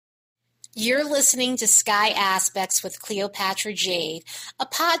You're listening to Sky Aspects with Cleopatra Jade, a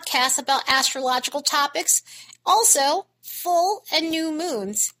podcast about astrological topics, also full and new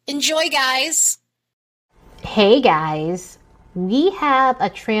moons. Enjoy, guys. Hey guys, we have a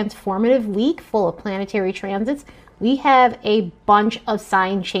transformative week full of planetary transits. We have a bunch of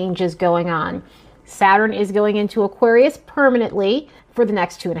sign changes going on. Saturn is going into Aquarius permanently for the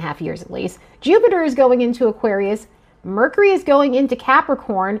next 2.5 years at least. Jupiter is going into Aquarius. Mercury is going into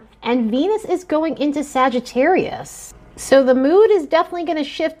Capricorn, and Venus is going into Sagittarius. So the mood is definitely going to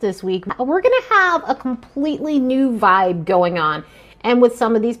shift this week. We're going to have a completely new vibe going on. And with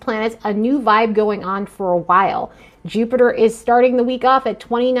some of these planets, a new vibe going on for a while. Jupiter is starting the week off at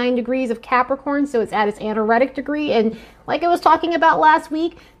 29 degrees of Capricorn, so it's at its anaretic degree. And like I was talking about last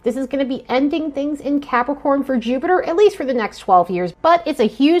week, this is going to be ending things in Capricorn for Jupiter, at least for the next 12 years. But it's a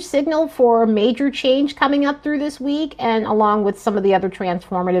huge signal for a major change coming up through this week, and along with some of the other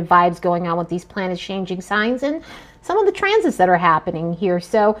transformative vibes going on with these planets changing signs and some of the transits that are happening here.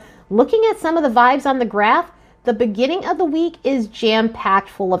 So looking at some of the vibes on the graph, the beginning of the week is jam-packed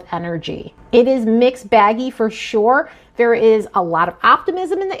full of energy. It is mixed baggy for sure. There is a lot of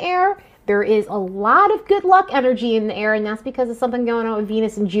optimism in the air. There is a lot of good luck energy in the air, and that's because of something going on with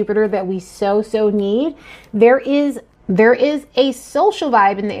Venus and Jupiter that we so need. There is a social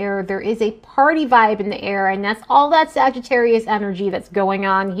vibe in the air. There is a party vibe in the air, and that's all that Sagittarius energy that's going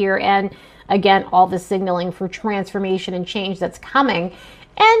on here. And again, all the signaling for transformation and change that's coming.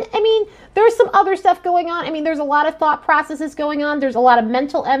 And I mean, there's some other stuff going on. I mean, there's a lot of thought processes going on. There's a lot of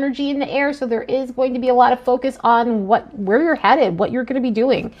mental energy in the air. So there is going to be a lot of focus on where you're headed, what you're going to be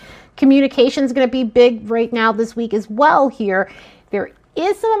doing. Communication is going to be big right now this week as well here. There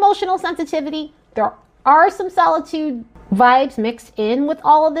is some emotional sensitivity. There are some solitude vibes mixed in with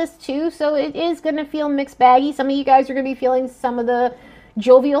all of this too. So it is going to feel mixed baggy. Some of you guys are going to be feeling some of the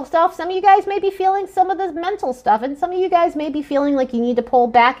jovial stuff. Some of you guys may be feeling some of the mental stuff, and some of you guys may be feeling like you need to pull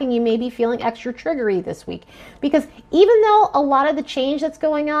back, and you may be feeling extra triggery this week, because even though a lot of the change that's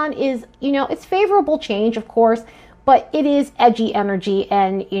going on is, it's favorable change, of course, but it is edgy energy.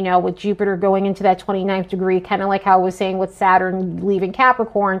 And with Jupiter going into that 29th degree, kind of like how I was saying with Saturn leaving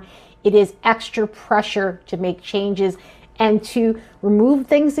Capricorn, it is extra pressure to make changes and to remove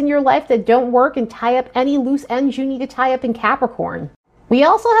things in your life that don't work and tie up any loose ends you need to tie up in Capricorn. We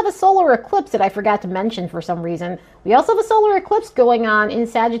also have a solar eclipse that I forgot to mention for some reason. We also have a solar eclipse going on in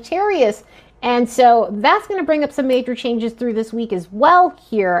Sagittarius. And so that's going to bring up some major changes through this week as well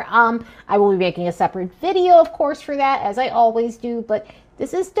here. I will be making a separate video, of course, for that, as I always do. But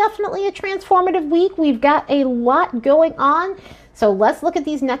this is definitely a transformative week. We've got a lot going on. So let's look at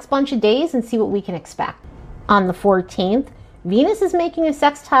these next bunch of days and see what we can expect. On the 14th, Venus is making a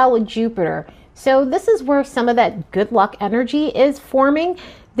sextile with Jupiter. So this is where some of that good luck energy is forming.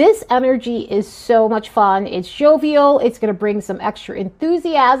 This energy is so much fun. It's jovial. It's going to bring some extra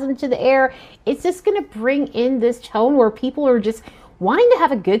enthusiasm to the air. It's just going to bring in this tone where people are just wanting to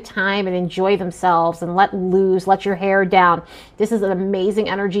have a good time and enjoy themselves and let loose, let your hair down. This is an amazing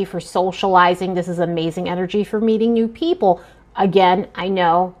energy for socializing. This is amazing energy for meeting new people. Again, I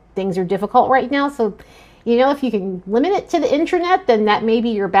know things are difficult right now, so if you can limit it to the internet, then that may be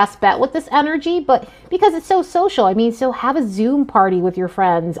your best bet with this energy. But because it's so social, so have a Zoom party with your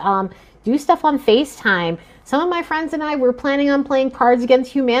friends. Do stuff on FaceTime. Some of my friends and I were planning on playing Cards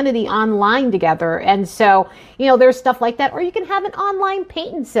Against Humanity online together. And so, there's stuff like that. Or you can have an online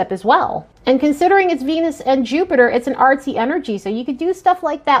paint and sip as well. And considering it's Venus and Jupiter, it's an artsy energy. So you could do stuff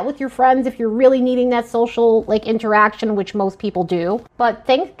like that with your friends if you're really needing that social interaction, which most people do. But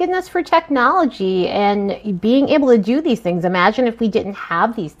thank goodness for technology and being able to do these things. Imagine if we didn't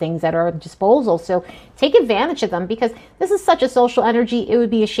have these things at our disposal. So take advantage of them, because this is such a social energy. It would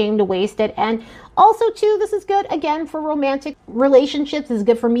be a shame to waste it. And also, too, this is good, again, for romantic relationships. This is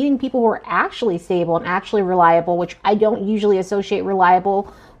good for meeting people who are actually stable and actually reliable, which I don't usually associate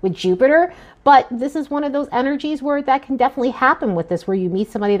reliable with Jupiter. But this is one of those energies where that can definitely happen with this, where you meet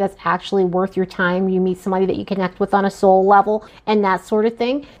somebody that's actually worth your time. You meet somebody that you connect with on a soul level and that sort of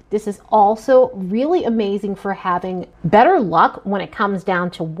thing. This is also really amazing for having better luck when it comes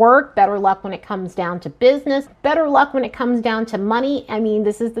down to work, better luck when it comes down to business, better luck when it comes down to money.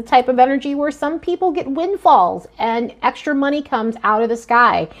 This is the type of energy where some people get windfalls and extra money comes out of the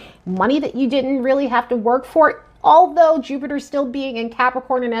sky. Money that you didn't really have to work for. Although Jupiter still being in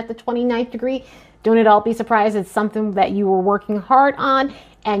Capricorn and at the 29th degree, don't at all be surprised. It's something that you were working hard on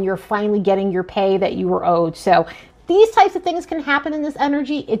and you're finally getting your pay that you were owed. So these types of things can happen in this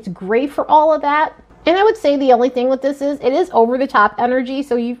energy. It's great for all of that. And I would say the only thing with this is it is over the top energy.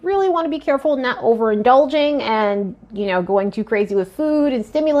 So you really want to be careful not overindulging and, going too crazy with food and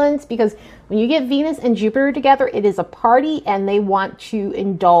stimulants, because when you get Venus and Jupiter together, it is a party and they want to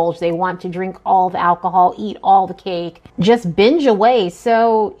indulge. They want to drink all the alcohol, eat all the cake, just binge away.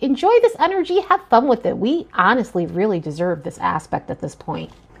 So enjoy this energy, have fun with it. We honestly really deserve this aspect at this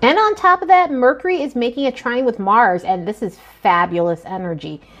point. And on top of that, Mercury is making a trine with Mars, and this is fabulous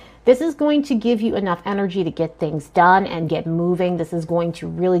energy. This is going to give you enough energy to get things done and get moving. This is going to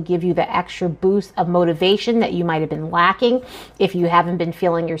really give you the extra boost of motivation that you might have been lacking if you haven't been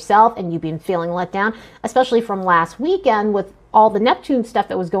feeling yourself and you've been feeling let down, especially from last weekend with all the Neptune stuff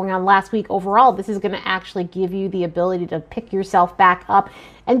that was going on last week. Overall, this is going to actually give you the ability to pick yourself back up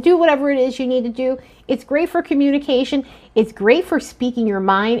and do whatever it is you need to do. It's great for communication. It's great for speaking your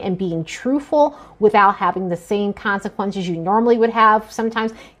mind and being truthful without having the same consequences you normally would have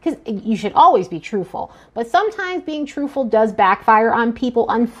sometimes, because you should always be truthful. But sometimes being truthful does backfire on people,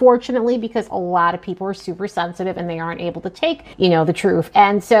 unfortunately, because a lot of people are super sensitive and they aren't able to take, the truth.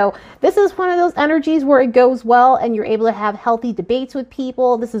 And so this is one of those energies where it goes well and you're able to have healthy debates with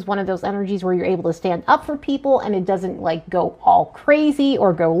people. This is one of those energies where you're able to stand up for people and it doesn't go all crazy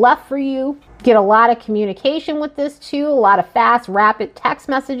or go left for you. Get a lot of communication with this too, a lot of fast, rapid text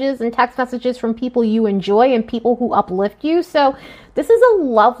messages from people you enjoy and people who uplift you. So this is a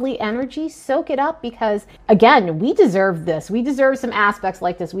lovely energy. Soak it up, because again, we deserve this. We deserve some aspects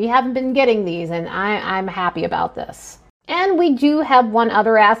like this. We haven't been getting these, and I'm happy about this. And we do have one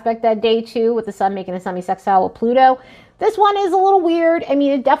other aspect that day too, with the sun making a semi-sextile with Pluto. This one is a little weird. I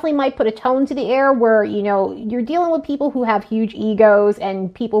mean, it definitely might put a tone to the air where, you're dealing with people who have huge egos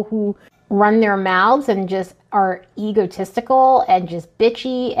and people who run their mouths and just are egotistical and just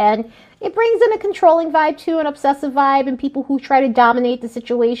bitchy, and it brings in a controlling vibe too, an obsessive vibe, and people who try to dominate the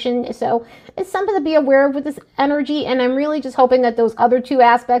situation. So it's something to be aware of with this energy, and I'm really just hoping that those other two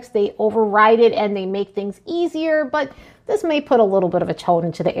aspects, they override it and they make things easier, but this may put a little bit of a tone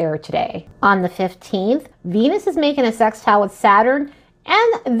into the air today. On the 15th, Venus is making a sextile with Saturn,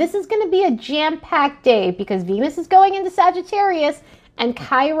 and this is going to be a jam-packed day because Venus is going into Sagittarius and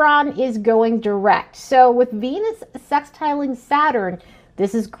Chiron is going direct. So with Venus sextiling Saturn,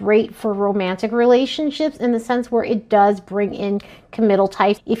 this is great for romantic relationships in the sense where it does bring in committal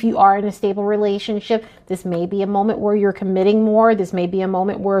type. If you are in a stable relationship, this may be a moment where you're committing more. This may be a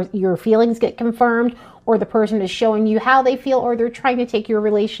moment where your feelings get confirmed, or the person is showing you how they feel, or they're trying to take your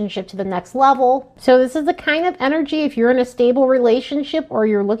relationship to the next level. So this is the kind of energy, if you're in a stable relationship or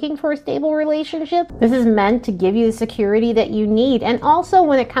you're looking for a stable relationship, this is meant to give you the security that you need. And also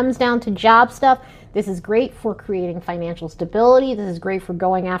when it comes down to job stuff, this is great for creating financial stability. This is great for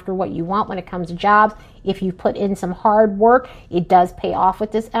going after what you want when it comes to jobs. If you put in some hard work, it does pay off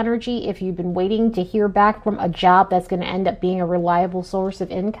with this energy. If you've been waiting to hear back from a job that's going to end up being a reliable source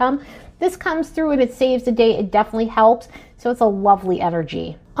of income, this comes through and it saves the day. It definitely helps. So it's a lovely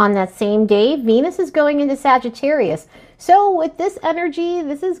energy. On that same day, Venus is going into Sagittarius. So with this energy,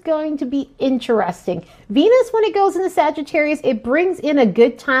 this is going to be interesting. Venus, when it goes into Sagittarius, it brings in a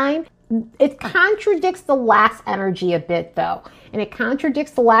good time. It contradicts the last energy a bit though. And it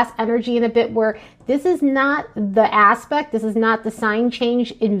contradicts the last energy in a bit where this is not the aspect, this is not the sign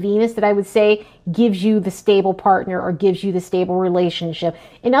change in Venus that I would say gives you the stable partner or gives you the stable relationship.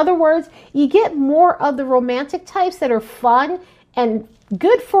 In other words, you get more of the romantic types that are fun and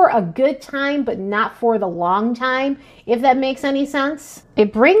good for a good time, but not for the long time, if that makes any sense.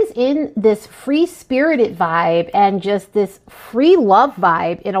 It brings in this free-spirited vibe and just this free love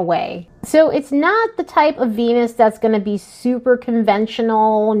vibe in a way. So it's not the type of Venus that's going to be super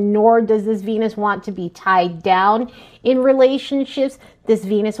conventional, nor does this Venus want to be tied down in relationships. This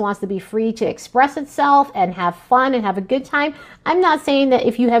Venus wants to be free to express itself and have fun and have a good time. I'm not saying that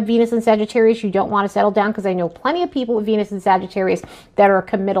if you have Venus in Sagittarius, you don't want to settle down, because I know plenty of people with Venus in Sagittarius that are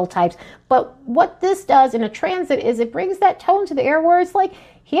committal types. But what this does in a transit is it brings that tone to the air where it's like,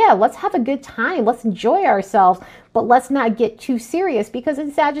 yeah, let's have a good time. Let's enjoy ourselves, but let's not get too serious, because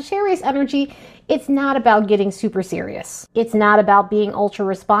in Sagittarius energy, it's not about getting super serious. It's not about being ultra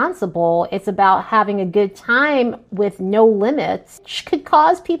responsible. It's about having a good time with no limits, which could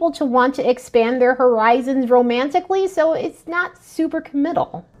cause people to want to expand their horizons romantically. So it's not super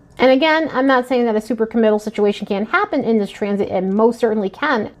committal. And again, I'm not saying that a super committal situation can't happen in this transit, and most certainly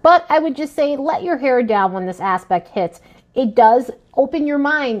can, but I would just say let your hair down when this aspect hits. It does open your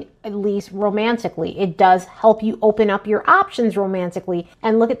mind, at least romantically. It does help you open up your options romantically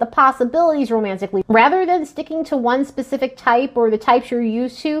and look at the possibilities romantically. Rather than sticking to one specific type or the types you're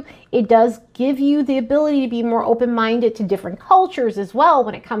used to, it does give you the ability to be more open-minded to different cultures as well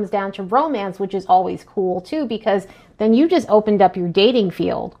when it comes down to romance, which is always cool too, because then you just opened up your dating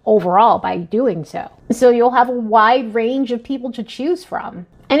field overall by doing so. So you'll have a wide range of people to choose from.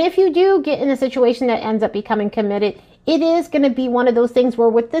 And if you do get in a situation that ends up becoming committed, it is going to be one of those things where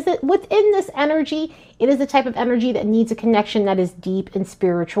within this energy, it is the type of energy that needs a connection that is deep and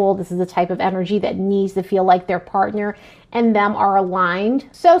spiritual. This is the type of energy that needs to feel like their partner and them are aligned.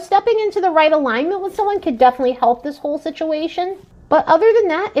 So stepping into the right alignment with someone could definitely help this whole situation. But other than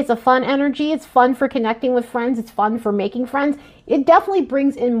that, it's a fun energy. It's fun for connecting with friends. It's fun for making friends. It definitely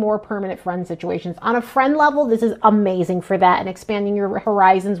brings in more permanent friend situations. On a friend level, this is amazing for that and expanding your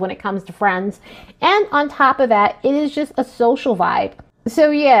horizons when it comes to friends. And on top of that, it is just a social vibe.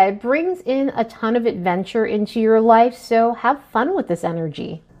 So yeah, it brings in a ton of adventure into your life. So have fun with this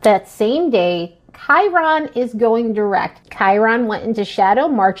energy. That same day, Chiron is going direct. Chiron went into shadow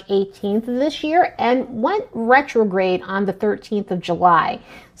March 18th of this year and went retrograde on the 13th of July.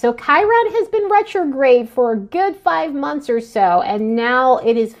 So Chiron has been retrograde for a good 5 months or so, and now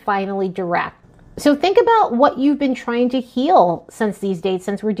it is finally direct. So think about what you've been trying to heal since these dates,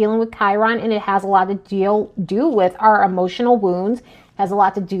 since we're dealing with Chiron, and it has a lot to do with our emotional wounds, has a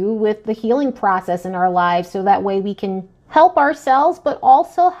lot to do with the healing process in our lives, so that way we can help ourselves, but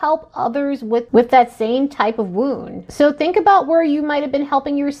also help others with that same type of wound. So think about where you might have been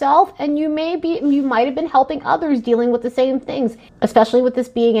helping yourself, and you might have been helping others dealing with the same things, especially with this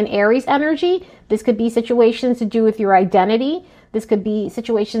being an Aries energy. This could be situations to do with your identity. This could be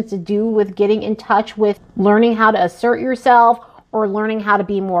situations to do with getting in touch with learning how to assert yourself, or learning how to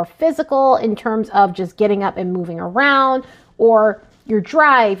be more physical in terms of just getting up and moving around, or your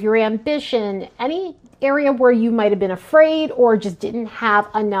drive, your ambition, any area where you might have been afraid or just didn't have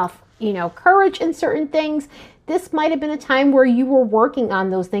enough, courage in certain things. This might have been a time where you were working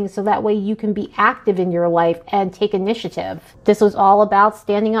on those things so that way you can be active in your life and take initiative. This was all about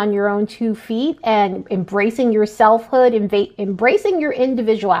standing on your own 2 feet and embracing your selfhood, embracing your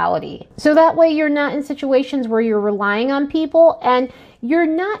individuality. So that way you're not in situations where you're relying on people, and you're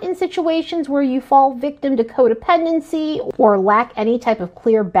not in situations where you fall victim to codependency or lack any type of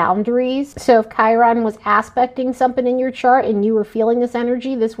clear boundaries. So if Chiron was aspecting something in your chart and you were feeling this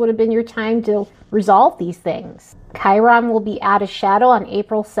energy, this would have been your time to resolve these things. Chiron will be out of shadow on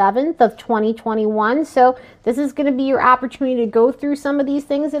April 7th of 2021. So this is going to be your opportunity to go through some of these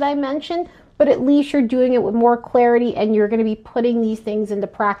things that I mentioned, but at least you're doing it with more clarity and you're going to be putting these things into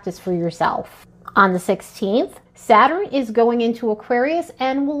practice for yourself. On the 16th, Saturn is going into Aquarius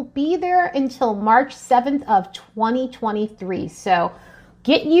and will be there until March 7th of 2023. So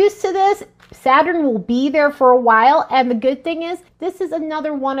get used to this. Saturn will be there for a while. And the good thing is, this is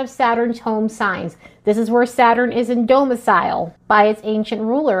another one of Saturn's home signs. This is where Saturn is in domicile by its ancient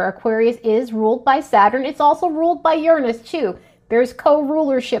ruler. Aquarius is ruled by Saturn. It's also ruled by Uranus too. There's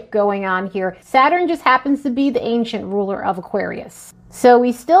co-rulership going on here. Saturn just happens to be the ancient ruler of Aquarius. So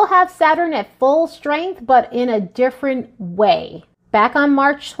we still have Saturn at full strength, but in a different way. Back on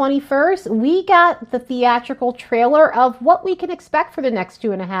March 21st, we got the theatrical trailer of what we can expect for the next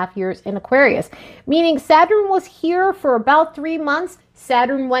 2.5 years in Aquarius. Meaning Saturn was here for about 3 months.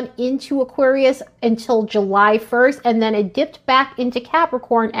 Saturn went into Aquarius until July 1st, and then it dipped back into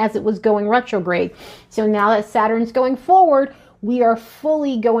Capricorn as it was going retrograde. So now that Saturn's going forward, we are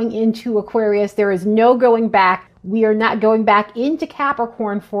fully going into Aquarius. There is no going back. We are not going back into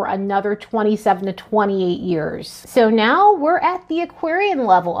Capricorn for another 27 to 28 years. So now we're at the Aquarian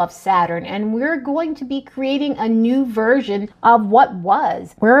level of Saturn, and we're going to be creating a new version of what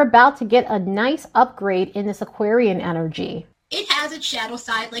was. We're about to get a nice upgrade in this Aquarian energy. It has its shadow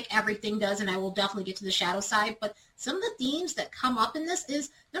side like everything does, and I will definitely get to the shadow side. But some of the themes that come up in this is,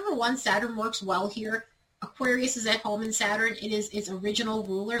 number one, Saturn works well here. Aquarius is at home in Saturn. It is its original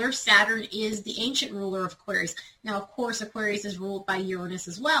ruler. Saturn is the ancient ruler of Aquarius. Now, of course, Aquarius is ruled by Uranus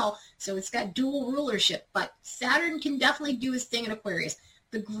as well, so it's got dual rulership. But Saturn can definitely do his thing in Aquarius.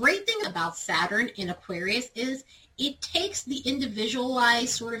 The great thing about Saturn in Aquarius is it takes the individualized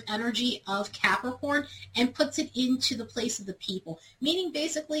sort of energy of Capricorn and puts it into the place of the people. Meaning,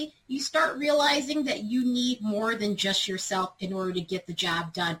 basically, you start realizing that you need more than just yourself in order to get the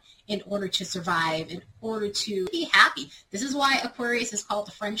job done, in order to survive, in order to be happy. This is why Aquarius is called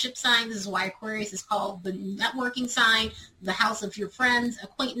the friendship sign. This is why Aquarius is called the networking sign, the house of your friends,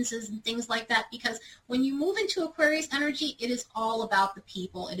 acquaintances, and things like that. Because when you move into Aquarius energy, it is all about the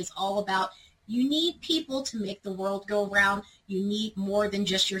people. It is all about You need people to make the world go round. You need more than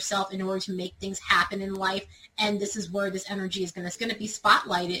just yourself in order to make things happen in life. And this is where this energy is going to be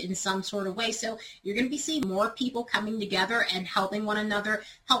spotlighted in some sort of way. So you're going to be seeing more people coming together and helping one another,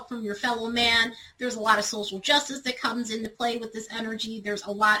 help from your fellow man. There's a lot of social justice that comes into play with this energy. There's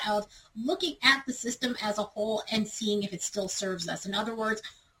a lot of looking at the system as a whole and seeing if it still serves us. In other words,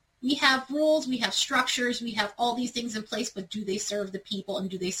 we have rules, we have structures, we have all these things in place, but do they serve the people and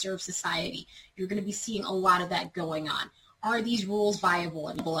do they serve society? You're going to be seeing a lot of that going on. Are these rules viable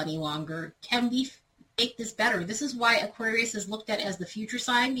any longer? Can we make this better? This is why Aquarius is looked at as the future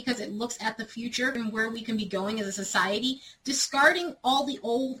sign, because it looks at the future and where we can be going as a society, discarding all the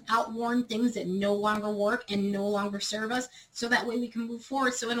old outworn things that no longer work and no longer serve us, so that way we can move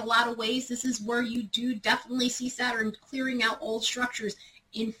forward. So in a lot of ways, this is where you do definitely see Saturn clearing out old structures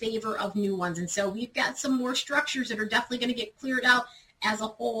in favor of new ones. And so we've got some more structures that are definitely going to get cleared out as a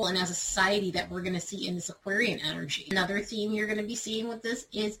whole and as a society that we're going to see in this Aquarian energy. Another theme you're going to be seeing with this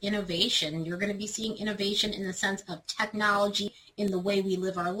is innovation. You're going to be seeing innovation in the sense of technology, in the way we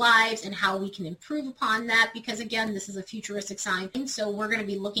live our lives and how we can improve upon that, because again, this is a futuristic sign. So we're going to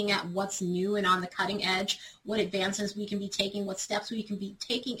be looking at what's new and on the cutting edge, what advances we can be taking, what steps we can be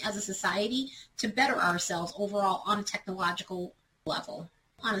taking as a society to better ourselves overall on a technological level.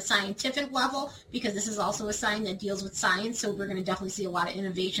 On a scientific level, because this is also a sign that deals with science, so we're going to definitely see a lot of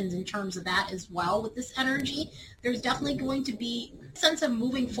innovations in terms of that as well with this energy. There's definitely going to be a sense of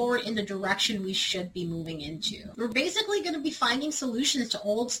moving forward in the direction we should be moving into. We're basically going to be finding solutions to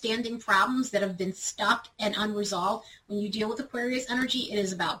old standing problems that have been stuck and unresolved. When you deal with Aquarius energy, it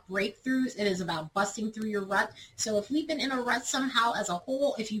is about breakthroughs. It is about busting through your rut. So if we've been in a rut somehow as a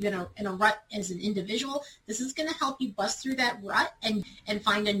whole, if you've been in a rut as an individual, this is going to help you bust through that rut and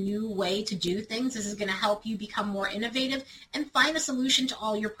find a new way to do things. This is going to help you become more innovative and find a solution to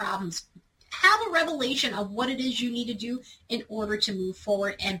all your problems. Have a revelation of what it is you need to do in order to move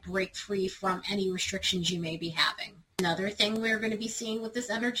forward and break free from any restrictions you may be having. Another thing we're going to be seeing with this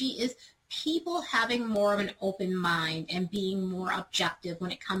energy is people having more of an open mind and being more objective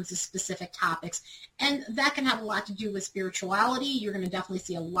when it comes to specific topics. And that can have a lot to do with spirituality. You're going to definitely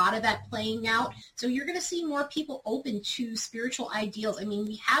see a lot of that playing out. So you're going to see more people open to spiritual ideals. I mean,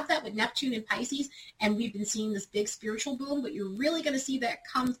 we have that with Neptune and Pisces, and we've been seeing this big spiritual boom, but you're really going to see that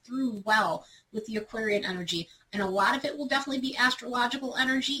come through well with the Aquarian energy. And a lot of it will definitely be astrological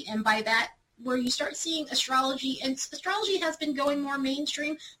energy. And by that, where you start seeing astrology, and astrology has been going more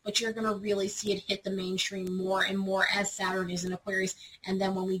mainstream, but you're going to really see it hit the mainstream more and more as Saturn is in Aquarius, and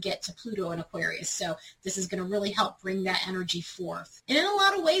then when we get to Pluto in Aquarius. So this is going to really help bring that energy forth. And in a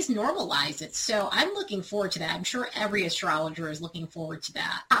lot of ways, normalize it. So I'm looking forward to that. I'm sure every astrologer is looking forward to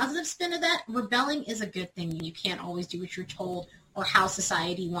that. Positive spin of that, rebelling is a good thing. You can't always do what you're told or how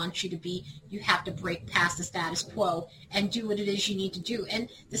society wants you to be. You have to break past the status quo and do what it is you need to do. And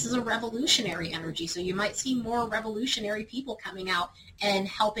this is a revolutionary energy, so you might see more revolutionary people coming out and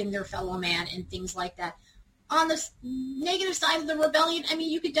helping their fellow man and things like that. On the negative side of the rebellion, I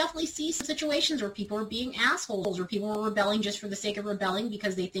mean, you could definitely see some situations where people are being assholes, or people are rebelling just for the sake of rebelling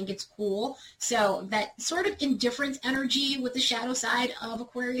because they think it's cool. So that sort of indifference energy with the shadow side of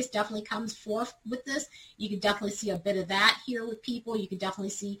Aquarius definitely comes forth with this. You could definitely see a bit of that here with people. You could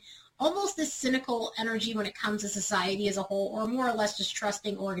definitely see almost this cynical energy when it comes to society as a whole, or more or less just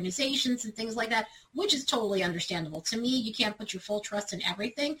trusting organizations and things like that, which is totally understandable. To me, you can't put your full trust in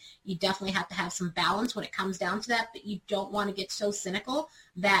everything. You definitely have to have some balance when it comes down to that, but you don't want to get so cynical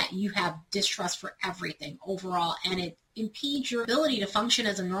that you have distrust for everything overall, and it impedes your ability to function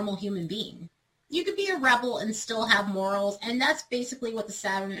as a normal human being. You could be a rebel and still have morals, and that's basically what the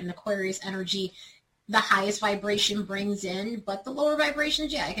Saturn and Aquarius energy, the highest vibration, brings in. But the lower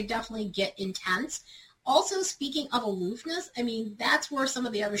vibrations, yeah, it could definitely get intense. Also, speaking of aloofness, I mean, that's where some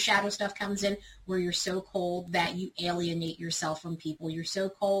of the other shadow stuff comes in, where you're so cold that you alienate yourself from people. You're so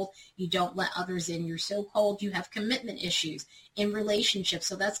cold, you don't let others in. You're so cold, you have commitment issues in relationships.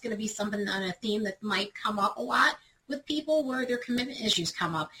 So that's going to be something on a theme that might come up a lot with people, where their commitment issues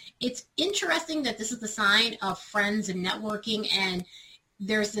come up. It's interesting that this is the sign of friends and networking, and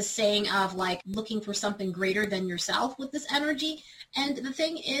there's this saying of like looking for something greater than yourself with this energy. And the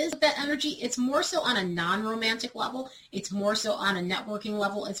thing is, that energy, it's more so on a non-romantic level. It's more so on a networking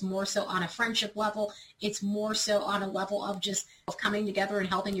level. It's more so on a friendship level. It's more so on a level of just coming together and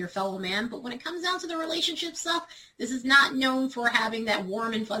helping your fellow man. But when it comes down to the relationship stuff, this is not known for having that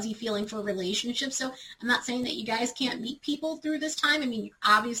warm and fuzzy feeling for relationships. So I'm not saying that you guys can't meet people through this time. I mean, you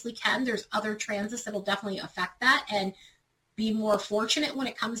obviously can. There's other transits that'll definitely affect that. And be more fortunate when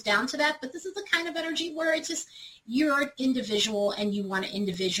it comes down to that. But this is the kind of energy where it's just, you're an individual and you want to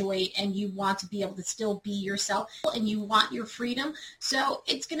individuate and you want to be able to still be yourself and you want your freedom. So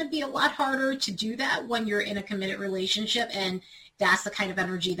it's going to be a lot harder to do that when you're in a committed relationship, and that's the kind of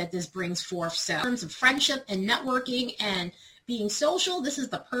energy that this brings forth. So in terms of friendship and networking and being social, this is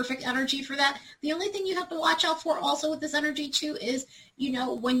the perfect energy for that. The only thing you have to watch out for also with this energy too is,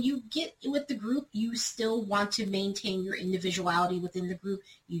 when you get with the group, you still want to maintain your individuality within the group.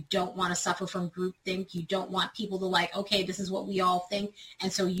 You don't want to suffer from groupthink. You don't want people to like, okay, this is what we all think,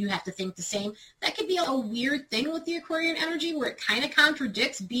 and so you have to think the same. That could be a weird thing with the Aquarian energy where it kind of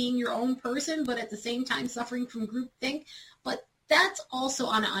contradicts being your own person, but at the same time suffering from groupthink. But that's also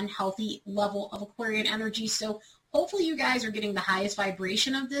on an unhealthy level of Aquarian energy. So hopefully you guys are getting the highest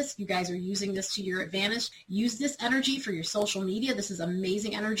vibration of this. You guys are using this to your advantage. Use this energy for your social media. This is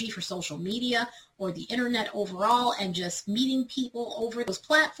amazing energy for social media or the internet overall, and just meeting people over those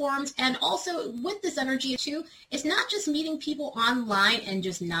platforms. And also with this energy too, it's not just meeting people online and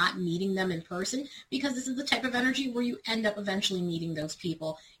just not meeting them in person, because this is the type of energy where you end up eventually meeting those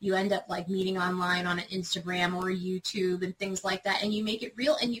people. You end up like meeting online on an Instagram or a YouTube and things like that, and you make it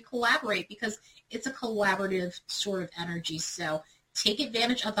real and you collaborate because it's a collaborative sort of energy. So take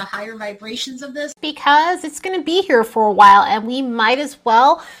advantage of the higher vibrations of this, because it's going to be here for a while, and we might as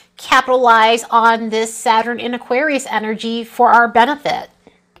well capitalize on this Saturn in Aquarius energy for our benefit.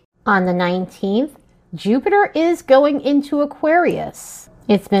 On the 19th, Jupiter is going into Aquarius.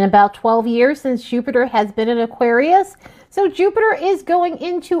 It's been about 12 years since Jupiter has been in Aquarius. So Jupiter is going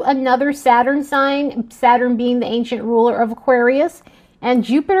into another Saturn sign, Saturn being the ancient ruler of Aquarius. And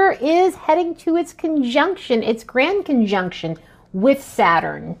Jupiter is heading to its conjunction, its grand conjunction with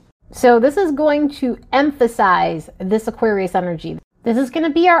Saturn. So this is going to emphasize this Aquarius energy. This is going to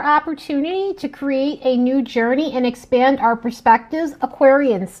be our opportunity to create a new journey and expand our perspectives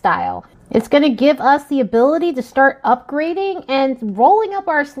Aquarian style. It's going to give us the ability to start upgrading and rolling up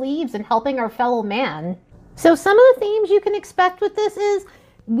our sleeves and helping our fellow man. So some of the themes you can expect with this is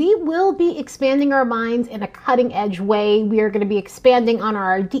we will be expanding our minds in a cutting edge way. We are going to be expanding on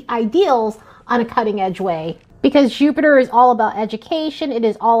our ideals on a cutting edge way. Because Jupiter is all about education, it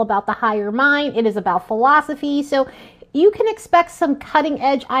is all about the higher mind, it is about philosophy. So you can expect some cutting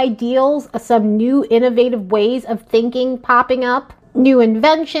edge ideals, some new innovative ways of thinking popping up, new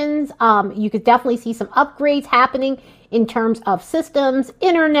inventions. You could definitely see some upgrades happening in terms of systems,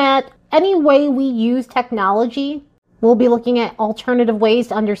 internet, any way we use technology. We'll be looking at alternative ways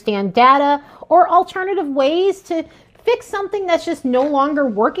to understand data or alternative ways to fix something that's just no longer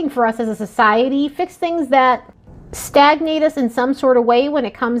working for us as a society, fix things that stagnate us in some sort of way when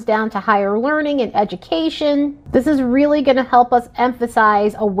it comes down to higher learning and education. This is really going to help us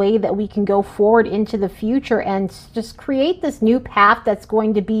emphasize a way that we can go forward into the future and just create this new path that's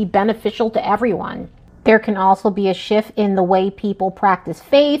going to be beneficial to everyone. There can also be a shift in the way people practice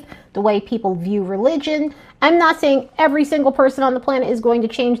faith, the way people view religion. I'm not saying every single person on the planet is going to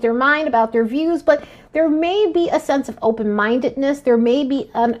change their mind about their views, but there may be a sense of open-mindedness. There may be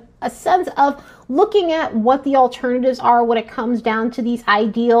a sense of looking at what the alternatives are when it comes down to these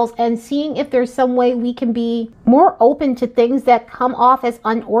ideals and seeing if there's some way we can be more open to things that come off as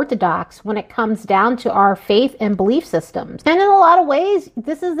unorthodox when it comes down to our faith and belief systems. And in a lot of ways,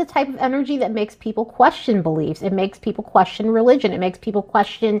 this is the type of energy that makes people question beliefs. It makes people question religion. It makes people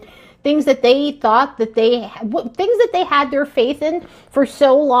question things that they thought that things that they had their faith in for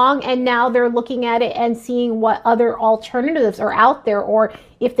so long, and now they're looking at it and seeing what other alternatives are out there, or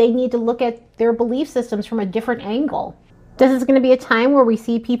if they need to look at their belief systems from a different angle. This is going to be a time where we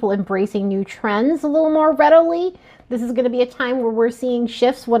see people embracing new trends a little more readily. This is going to be a time where we're seeing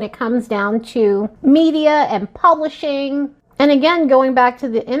shifts when it comes down to media and publishing. And again, going back to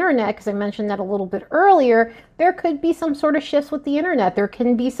the internet, because I mentioned that a little bit earlier, there could be some sort of shifts with the internet. There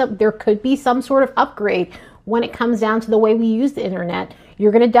could be some sort of upgrade when it comes down to the way we use the internet.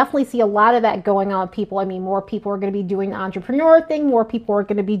 You're going to definitely see a lot of that going on with people. I mean, more people are going to be doing the entrepreneur thing. More people are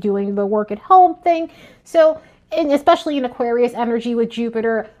going to be doing the work at home thing. So, and especially in Aquarius energy with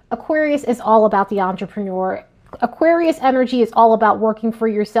Jupiter, Aquarius is all about the entrepreneur. Aquarius energy is all about working for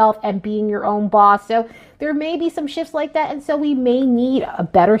yourself and being your own boss. So there may be some shifts like that, and so we may need a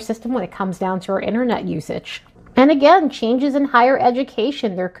better system when it comes down to our internet usage. And again, changes in higher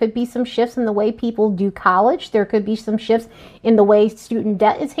education. There could be some shifts in the way people do college. There could be some shifts in the way student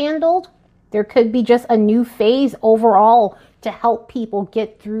debt is handled. There could be just a new phase overall to help people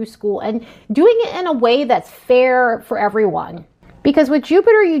get through school and doing it in a way that's fair for everyone. Because with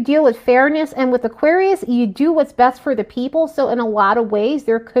Jupiter, you deal with fairness, and with Aquarius, you do what's best for the people. So in a lot of ways,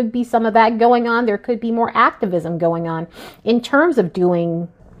 there could be some of that going on. There could be more activism going on in terms of doing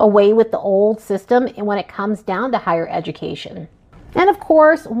away with the old system and when it comes down to higher education. And of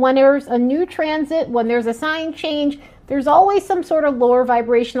course, when there's a new transit, when there's a sign change, there's always some sort of lower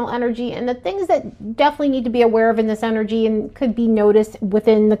vibrational energy. And the things that definitely need to be aware of in this energy and could be noticed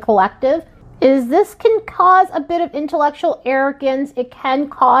within the collective is this can cause a bit of intellectual arrogance. It can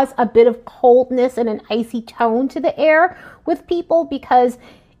cause a bit of coldness and an icy tone to the air with people because,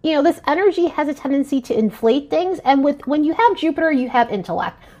 you know, this energy has a tendency to inflate things. And when you have Jupiter, you have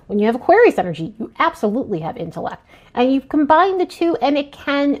intellect. When you have Aquarius energy, you absolutely have intellect. And you combine the two and it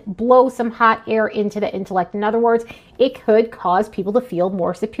can blow some hot air into the intellect. In other words, it could cause people to feel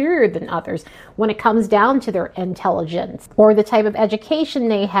more superior than others when it comes down to their intelligence or the type of education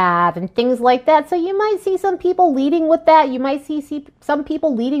they have and things like that. So you might see some people leading with that. You might see some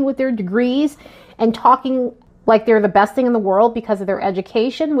people leading with their degrees and talking like they're the best thing in the world because of their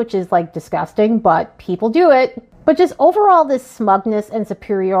education, which is like disgusting, but people do it. But just overall, this smugness and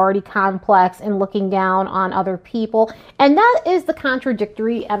superiority complex and looking down on other people. And that is the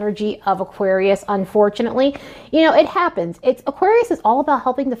contradictory energy of Aquarius, unfortunately. You know, it happens. Aquarius is all about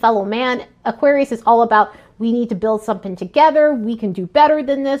helping the fellow man. Aquarius is all about we need to build something together. We can do better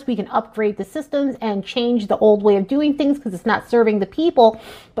than this. We can upgrade the systems and change the old way of doing things because it's not serving the people.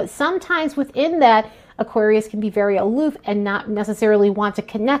 But sometimes within that, Aquarius can be very aloof and not necessarily want to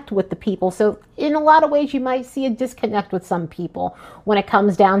connect with the people. So in a lot of ways, you might see a disconnect with some people when it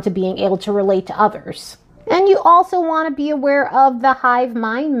comes down to being able to relate to others. And you also want to be aware of the hive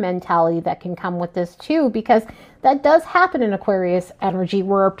mind mentality that can come with this too, because that does happen in Aquarius energy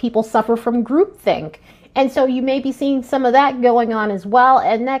where people suffer from groupthink. And so you may be seeing some of that going on as well,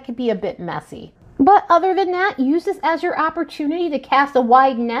 and that could be a bit messy. But other than that, use this as your opportunity to cast a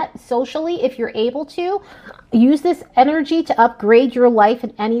wide net socially if you're able to. Use this energy to upgrade your life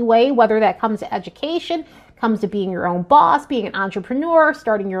in any way, whether that comes to education, comes to being your own boss, being an entrepreneur,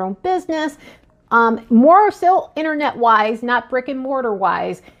 starting your own business. More so internet-wise, not brick and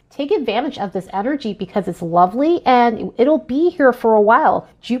mortar-wise. Take advantage of this energy because it's lovely and it'll be here for a while.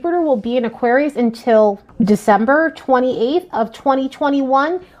 Jupiter will be in Aquarius until December 28th of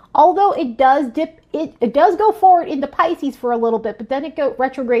 2021. Although it does dip, it does go forward into Pisces for a little bit, but then it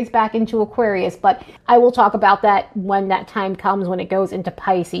retrogrades back into Aquarius. But I will talk about that when that time comes, when it goes into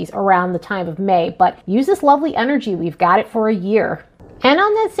Pisces around the time of May. But use this lovely energy. We've got it for a year. And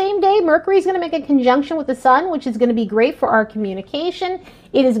on that same day, Mercury is going to make a conjunction with the Sun, which is going to be great for our communication.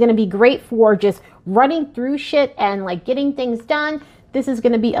 It is going to be great for just running through shit and like getting things done. This is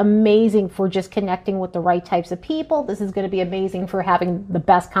going to be amazing for just connecting with the right types of people. This is going to be amazing for having the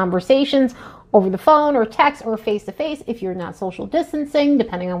best conversations over the phone or text or face-to-face if you're not social distancing,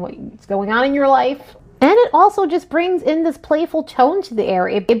 depending on what's going on in your life. And it also just brings in this playful tone to the air.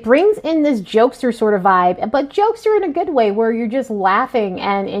 It brings in this jokester sort of vibe, but jokester in a good way where you're just laughing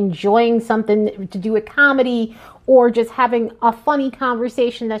and enjoying something to do with comedy or just having a funny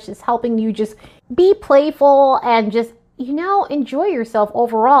conversation that's just helping you just be playful and just, you know, enjoy yourself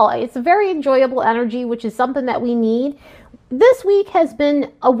overall. It's a very enjoyable energy, which is something that we need. This week has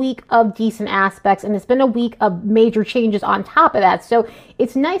been a week of decent aspects, and it's been a week of major changes on top of that. So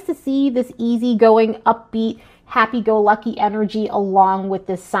it's nice to see this easygoing, upbeat, happy-go-lucky energy along with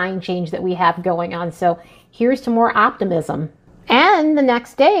this sign change that we have going on. So here's to more optimism. And the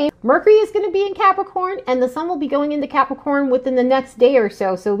next day, Mercury is going to be in Capricorn, and the Sun will be going into Capricorn within the next day or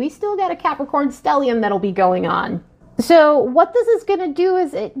so. So we still got a Capricorn stellium that'll be going on. So what this is going to do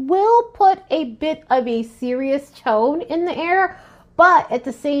is it will put a bit of a serious tone in the air, but at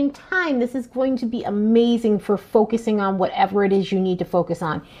the same time, this is going to be amazing for focusing on whatever it is you need to focus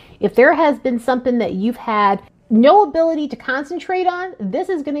on. If there has been something that you've had no ability to concentrate on, this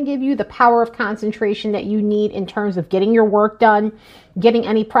is going to give you the power of concentration that you need in terms of getting your work done, getting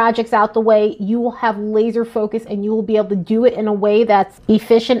any projects out the way. You will have laser focus and you will be able to do it in a way that's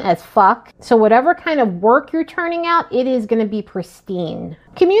efficient as fuck. So whatever kind of work you're turning out, it is going to be pristine.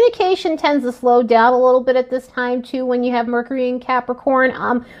 Communication tends to slow down a little bit at this time too when you have Mercury in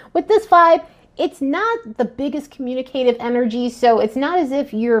Capricorn. With this vibe, it's not the biggest communicative energy, so it's not as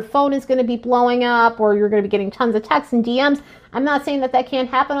if your phone is going to be blowing up or you're going to be getting tons of texts and DMs. I'm not saying that that can't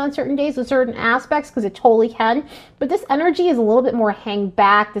happen on certain days with certain aspects, because it totally can. But this energy is a little bit more hang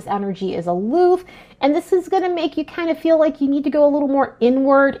back. This energy is aloof. And this is going to make you kind of feel like you need to go a little more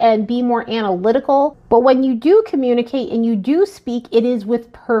inward and be more analytical. But when you do communicate and you do speak, it is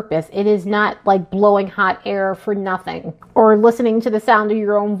with purpose. It is not like blowing hot air for nothing, or listening to the sound of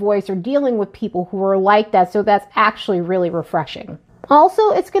your own voice, or dealing with people who are like that. So that's actually really refreshing. Also,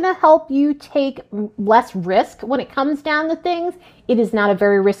 it's going to help you take less risk when it comes down to things. It is not a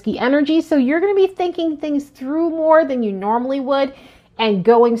very risky energy, so you're going to be thinking things through more than you normally would, and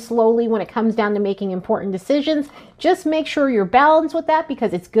going slowly when it comes down to making important decisions. Just make sure you're balanced with that,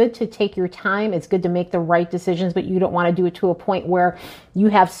 because it's good to take your time. It's good to make the right decisions, but you don't want to do it to a point where you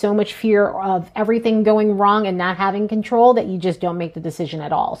have so much fear of everything going wrong and not having control that you just don't make the decision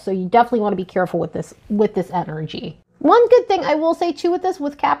at all. So you definitely want to be careful with this energy. One good thing I will say too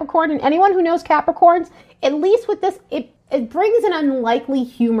with Capricorn, and anyone who knows Capricorns, at least with this, it brings an unlikely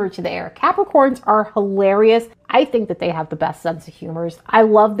humor to the air. Capricorns are hilarious. I think that they have the best sense of humors. I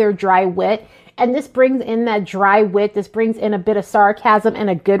love their dry wit, and this brings in that dry wit. This brings in a bit of sarcasm in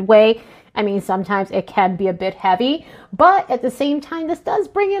a good way. I mean, sometimes it can be a bit heavy, but at the same time, this does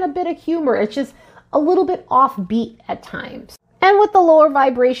bring in a bit of humor. It's just a little bit offbeat at times. And with the lower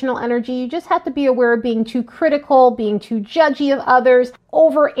vibrational energy, you just have to be aware of being too critical, being too judgy of others,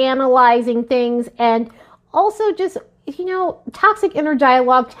 over analyzing things, and also just, toxic inner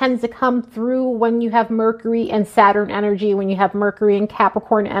dialogue tends to come through when you have Mercury and Saturn energy, when you have Mercury and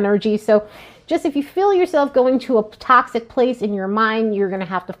Capricorn energy. So just if you feel yourself going to a toxic place in your mind, you're going to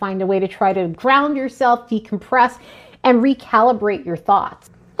have to find a way to try to ground yourself, decompress, and recalibrate your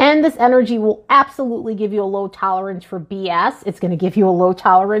thoughts. And this energy will absolutely give you a low tolerance for BS. It's going to give you a low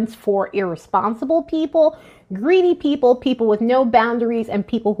tolerance for irresponsible people, greedy people, people with no boundaries, and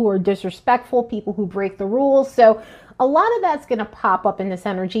people who are disrespectful, people who break the rules. So a lot of that's going to pop up in this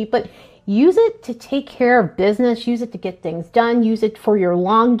energy, but use it to take care of business, use it to get things done, use it for your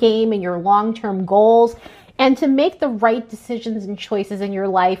long game and your long-term goals, and to make the right decisions and choices in your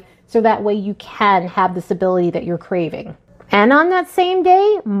life, so that way you can have the stability that you're craving. And on that same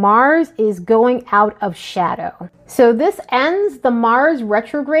day, Mars is going out of shadow. So this ends the Mars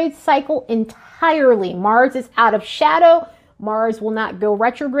retrograde cycle entirely. Mars is out of shadow. Mars will not go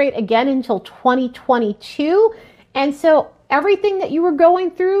retrograde again until 2022. And so everything that you were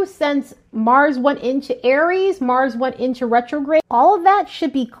going through since Mars went into Aries, Mars went into retrograde, all of that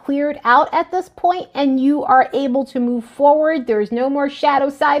should be cleared out at this point, and you are able to move forward. There's no more shadow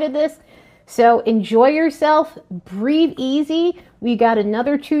side of this. So enjoy yourself, breathe easy. We got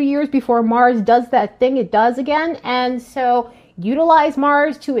another 2 years before Mars does that thing it does again. And so utilize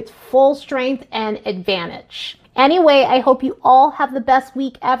Mars to its full strength and advantage. Anyway, I hope you all have the best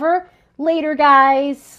week ever. Later, guys.